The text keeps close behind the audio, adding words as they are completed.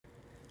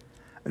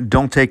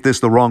Don't take this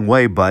the wrong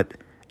way, but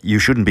you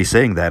shouldn't be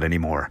saying that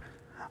anymore.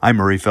 I'm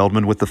Murray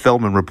Feldman with the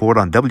Feldman Report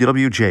on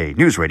WWJ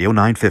News Radio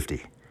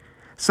 950.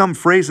 Some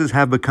phrases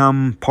have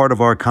become part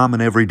of our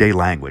common everyday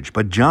language,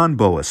 but John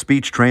Bowe, a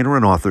speech trainer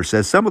and author,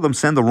 says some of them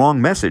send the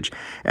wrong message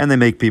and they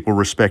make people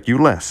respect you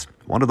less.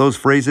 One of those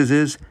phrases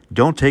is,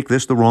 don't take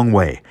this the wrong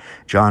way.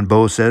 John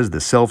Bowe says the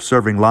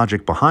self-serving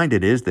logic behind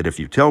it is that if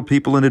you tell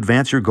people in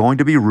advance you're going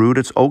to be rude,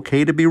 it's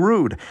okay to be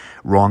rude.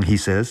 Wrong, he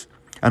says.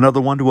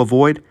 Another one to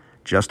avoid,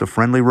 just a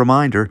friendly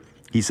reminder.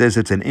 He says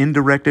it's an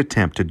indirect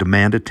attempt to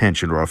demand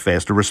attention or a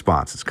faster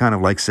response. It's kind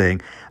of like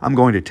saying, I'm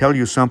going to tell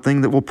you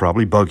something that will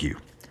probably bug you.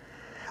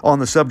 On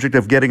the subject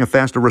of getting a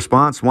faster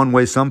response, one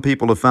way some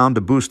people have found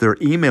to boost their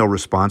email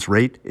response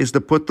rate is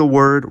to put the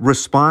word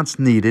response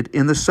needed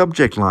in the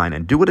subject line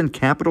and do it in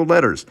capital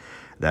letters.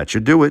 That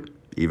should do it,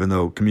 even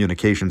though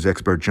communications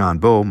expert John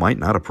Bowe might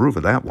not approve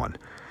of that one.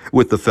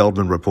 With the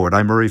Feldman Report,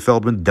 I'm Murray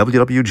Feldman,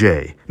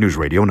 WWJ News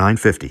Radio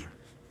 950.